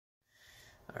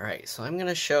Alright, so I'm going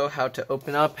to show how to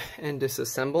open up and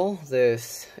disassemble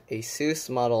this ASUS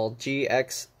model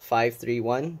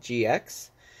GX531GX.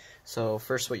 So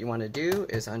first what you want to do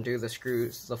is undo the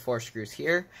screws, the 4 screws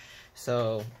here.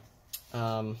 So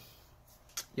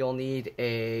you'll need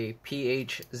a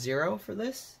PH0 for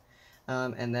this.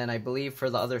 And then I believe for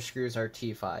the other screws are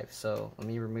T5. So let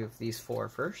me remove these 4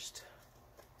 first.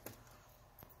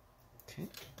 Okay.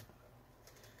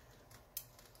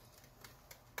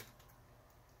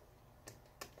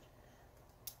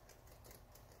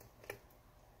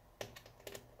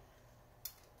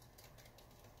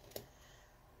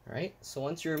 Alright, so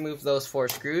once you remove those 4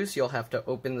 screws, you'll have to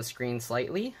open the screen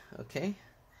slightly, okay?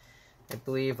 I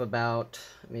believe about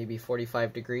maybe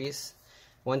 45 degrees.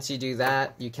 Once you do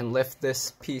that, you can lift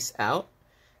this piece out,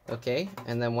 okay?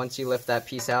 And then once you lift that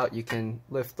piece out, you can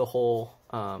lift the whole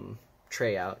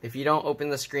tray out. If you don't open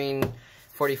the screen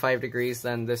 45 degrees,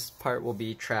 then this part will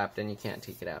be trapped and you can't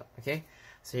take it out, okay?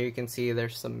 So here you can see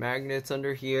there's some magnets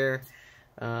under here,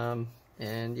 and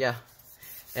yeah.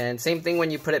 And same thing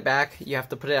when you put it back, you have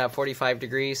to put it at 45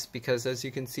 degrees because as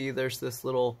you can see there's this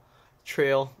little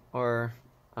trail or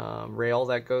rail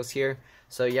that goes here.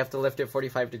 So you have to lift it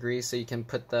 45 degrees so you can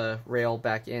put the rail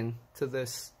back into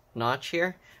this notch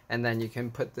here, and then you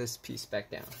can put this piece back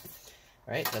down.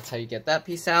 Alright, that's how you get that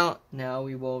piece out. Now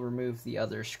we will remove the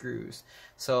other screws.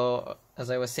 So as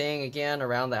I was saying again,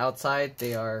 around the outside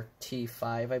they are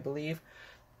T5 I believe.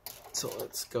 So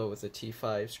let's go with a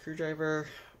T5 screwdriver.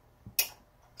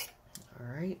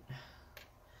 Alright,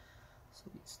 so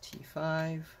it's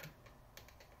T5,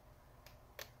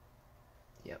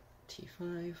 yep,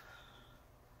 T5,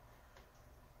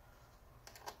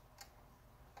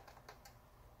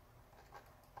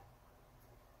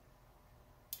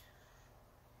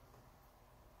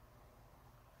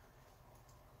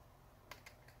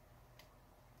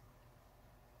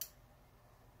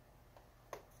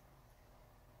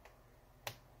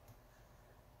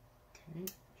 okay.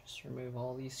 Just remove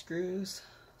all these screws.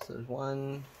 So there's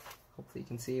one, hopefully you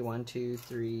can see, 1, 2,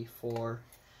 3, 4,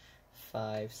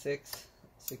 5, 6.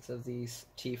 6 of these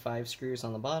T5 screws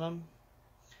on the bottom.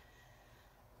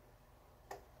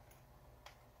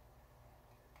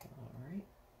 Alright.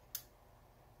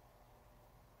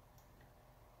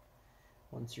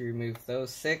 Once you remove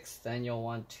those 6, then you'll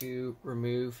want to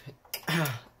remove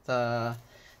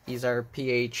these are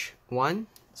PH1.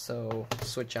 So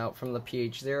switch out from the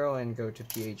PH0 and go to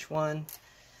PH1.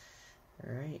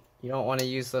 Alright, you don't want to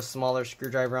use the smaller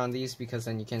screwdriver on these because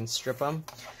then you can strip them.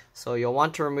 So you'll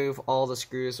want to remove all the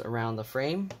screws around the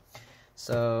frame.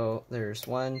 So there's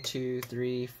 1, 2,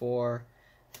 3, 4,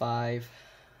 5,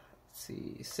 let's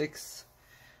see, 6,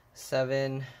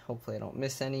 7, hopefully I don't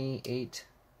miss any, 8,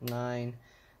 9,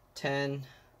 10,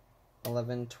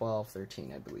 11, 12,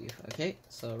 13 I believe. Okay,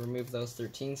 so remove those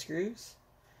 13 screws.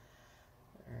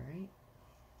 Alright,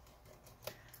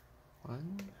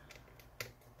 1,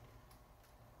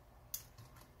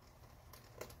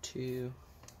 2,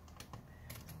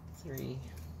 3,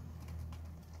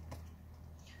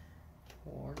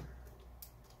 4.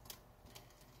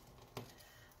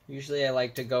 Usually I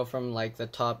like to go from like the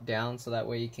top down so that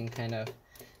way you can kind of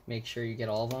make sure you get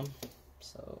all of them.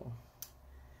 So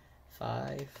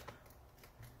 5,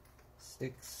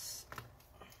 6,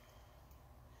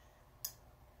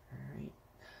 alright,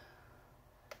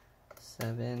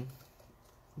 7.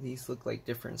 These look like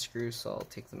different screws, so I'll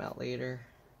take them out later.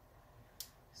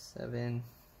 7,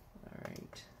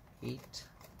 alright, 8,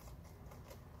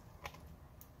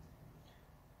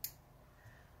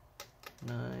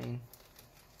 9,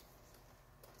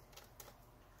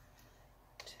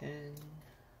 10,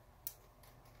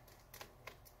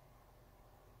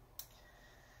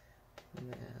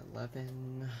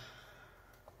 11,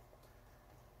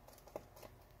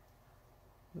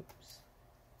 oops,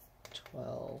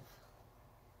 12,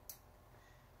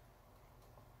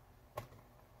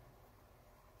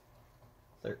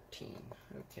 13.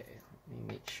 Okay, let me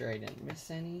make sure I didn't miss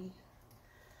any.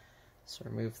 So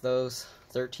remove those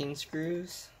 13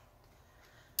 screws.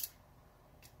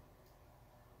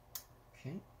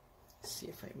 Okay, let's see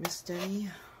if I missed any.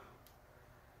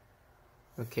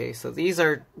 Okay, so these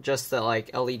are just the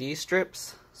like LED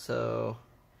strips, so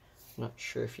I'm not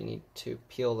sure if you need to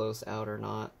peel those out or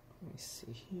not. Let me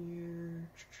see here.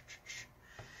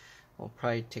 We'll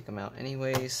probably take them out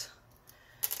anyways.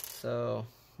 So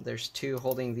there's 2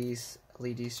 holding these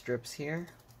LED strips here.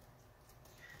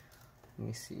 Let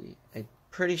me see. I'm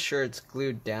pretty sure it's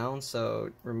glued down, so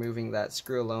removing that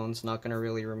screw alone is not going to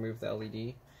really remove the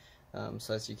LED.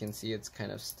 So as you can see, it's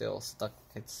kind of still stuck.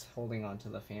 It's holding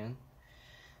onto the fan.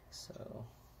 So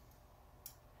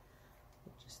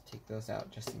we'll just take those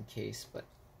out just in case, but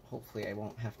hopefully I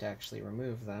won't have to actually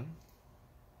remove them.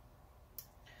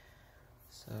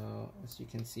 So as you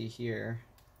can see here,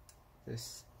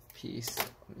 this piece,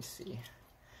 let me see, you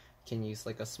can use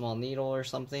like a small needle or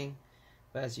something,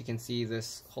 but as you can see,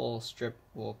 this whole strip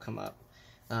will come up,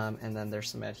 and then there's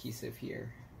some adhesive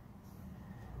here.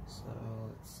 So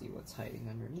let's see what's hiding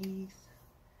underneath.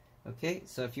 Okay,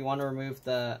 so if you want to remove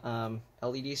the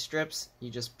LED strips, you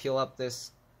just peel up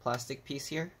this plastic piece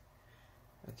here.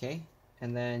 Okay,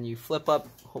 and then you flip up,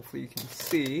 hopefully you can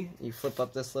see, you flip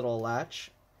up this little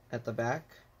latch at the back.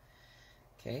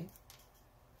 Okay,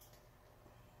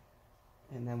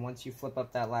 and then once you flip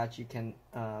up that latch, you can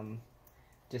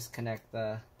disconnect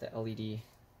the LED.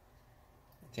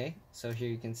 Okay, so here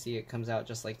you can see it comes out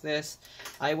just like this.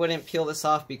 I wouldn't peel this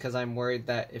off because I'm worried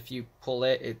that if you pull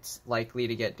it, it's likely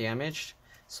to get damaged.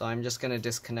 So I'm just going to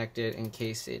disconnect it in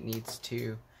case it needs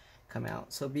to come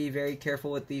out. So be very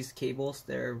careful with these cables.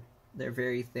 They're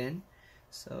very thin,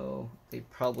 so they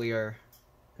probably are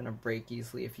going to break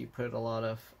easily if you put a lot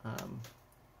of,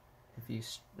 if you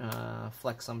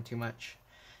flex them too much.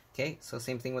 Okay, so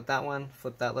same thing with that one.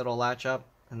 Flip that little latch up,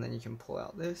 and then you can pull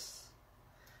out this.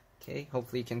 Okay,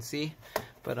 hopefully you can see,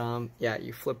 but yeah,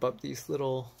 you flip up these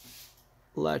little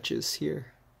latches here.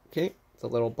 Okay, the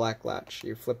little black latch,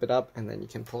 you flip it up and then you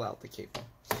can pull out the cable.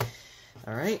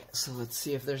 Alright, so let's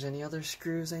see if there's any other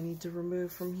screws I need to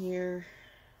remove from here.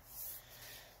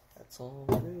 That's all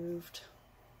removed.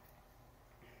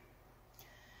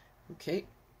 Okay,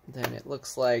 then it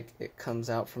looks like it comes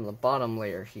out from the bottom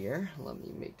layer here. Let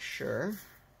me make sure.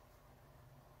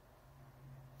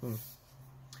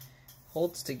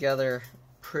 Holds together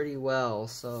pretty well,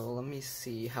 so let me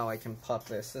see how I can pop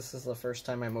this. This is the first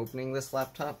time I'm opening this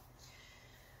laptop,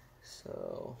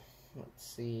 so let's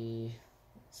see.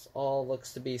 This all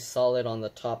looks to be solid on the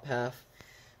top half,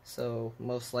 so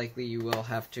most likely you will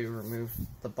have to remove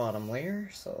the bottom layer.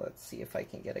 So let's see if I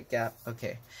can get a gap.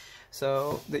 Okay,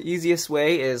 so the easiest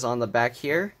way is on the back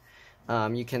here.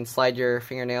 You can slide your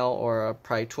fingernail or a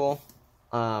pry tool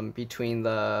between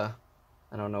the,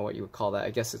 I don't know what you would call that. I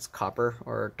guess it's copper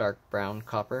or dark brown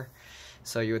copper.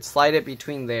 So you would slide it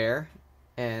between there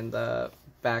and the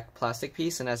back plastic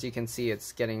piece, and as you can see,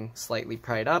 it's getting slightly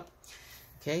pried up.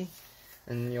 Okay,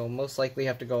 and you'll most likely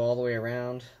have to go all the way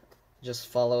around. Just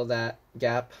follow that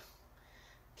gap.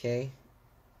 Okay,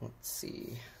 let's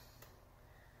see.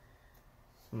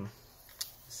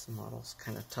 This model's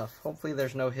kind of tough. Hopefully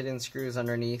there's no hidden screws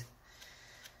underneath.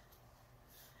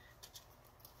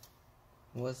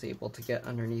 Was able to get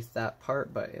underneath that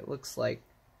part, but it looks like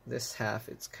this half,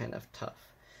 it's kind of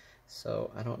tough.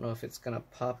 So I don't know if it's gonna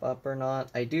pop up or not.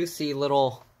 I do see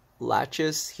little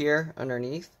latches here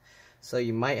underneath, so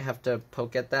you might have to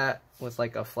poke at that with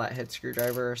like a flathead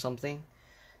screwdriver or something.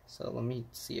 So let me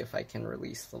see if I can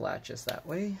release the latches that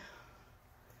way.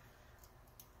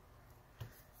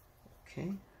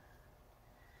 Okay.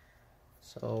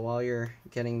 So while you're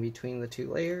getting between the two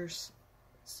layers,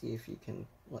 see if you can,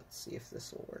 let's see if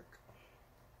this will work.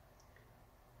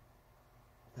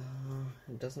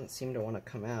 It doesn't seem to want to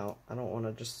come out. I don't want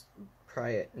to just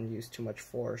pry it and use too much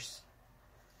force.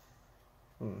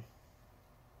 Let's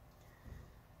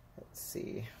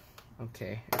see.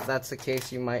 Okay, if that's the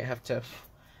case, you might have to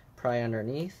pry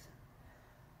underneath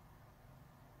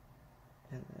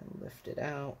and then lift it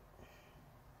out.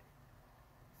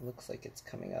 Looks like it's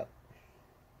coming up.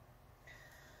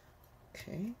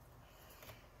 Okay.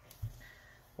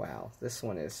 Wow, this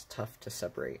one is tough to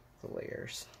separate the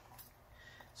layers.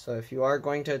 So if you are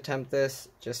going to attempt this,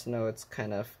 just know it's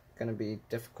kind of going to be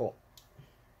difficult.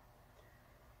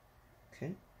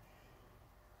 Okay.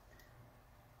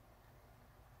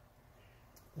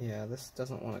 Yeah, this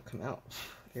doesn't want to come out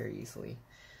very easily.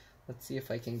 Let's see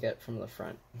if I can get from the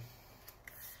front.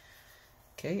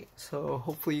 Okay, so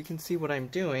hopefully you can see what I'm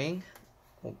doing.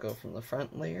 We'll go from the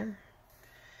front layer.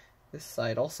 This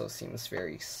side also seems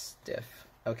very stiff.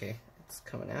 Okay, it's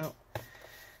coming out.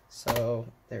 So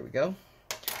there we go.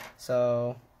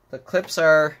 So the clips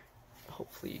are,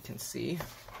 hopefully you can see,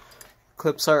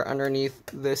 clips are underneath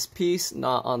this piece,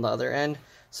 not on the other end.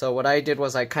 So what I did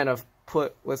was I kind of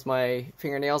put with my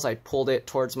fingernails, I pulled it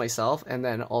towards myself and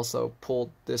then also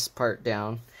pulled this part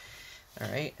down.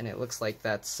 Alright, and it looks like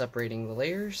that's separating the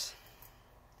layers.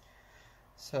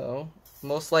 So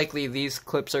most likely these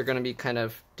clips are going to be kind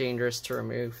of dangerous to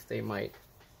remove. They might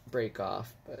break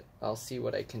off, but I'll see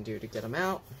what I can do to get them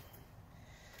out.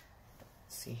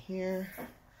 Let's see here.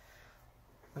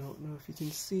 I don't know if you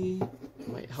can see. It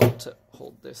might help to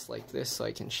hold this like this so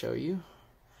I can show you.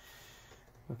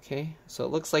 Okay, so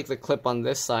it looks like the clip on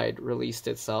this side released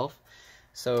itself.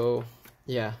 So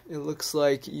yeah, it looks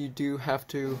like you do have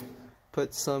to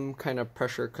put some kind of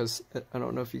pressure, because I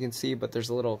don't know if you can see, but there's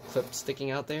a little clip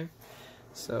sticking out there.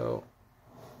 So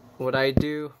what I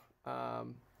do,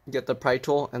 get the pry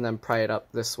tool and then pry it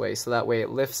up this way, so that way it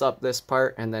lifts up this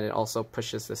part and then it also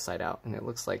pushes this side out, and it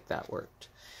looks like that worked.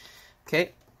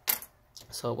 Okay,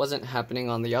 so it wasn't happening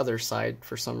on the other side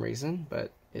for some reason,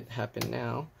 but it happened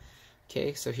now.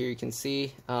 Okay, so here you can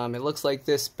see it looks like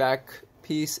this back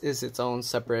piece is its own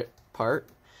separate part.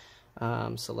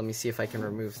 So let me see if I can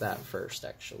remove that first,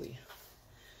 actually.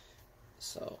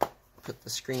 So put the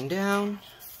screen down.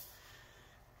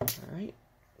 Alright,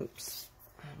 oops,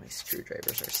 my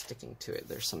screwdrivers are sticking to it.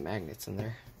 There's some magnets in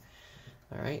there.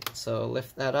 Alright, so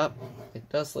lift that up. It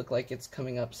does look like it's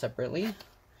coming up separately.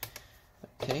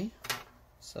 Okay,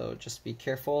 so just be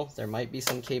careful. There might be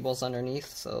some cables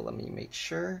underneath, so let me make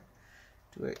sure.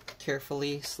 Do it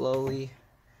carefully, slowly.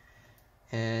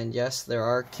 And yes, there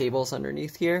are cables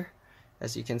underneath here,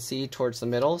 as you can see, towards the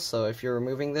middle. So if you're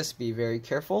removing this, be very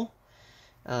careful.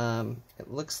 It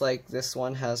looks like this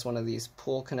one has one of these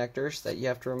pull connectors that you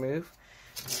have to remove.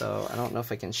 So I don't know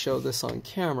if I can show this on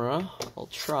camera. I'll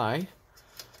try.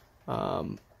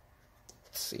 Let's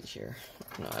see here.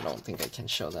 No, I don't think I can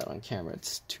show that on camera.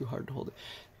 It's too hard to hold it.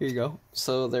 Here you go.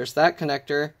 So there's that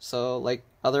connector. So like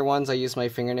other ones, I use my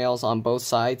fingernails on both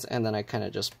sides and then I kind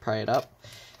of just pry it up.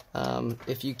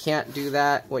 If you can't do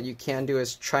that, what you can do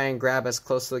is try and grab as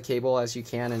close to the cable as you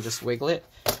can and just wiggle it.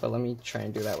 But let me try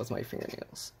and do that with my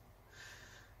fingernails.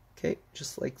 Okay,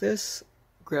 just like this.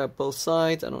 Grab both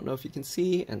sides, I don't know if you can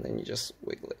see, and then you just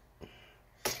wiggle it.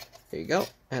 There you go,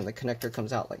 and the connector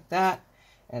comes out like that.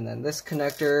 And then this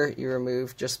connector you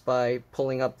remove just by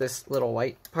pulling up this little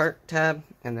white part tab,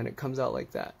 and then it comes out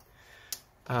like that.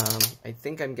 I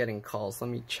think I'm getting calls. Let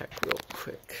me check real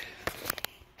quick.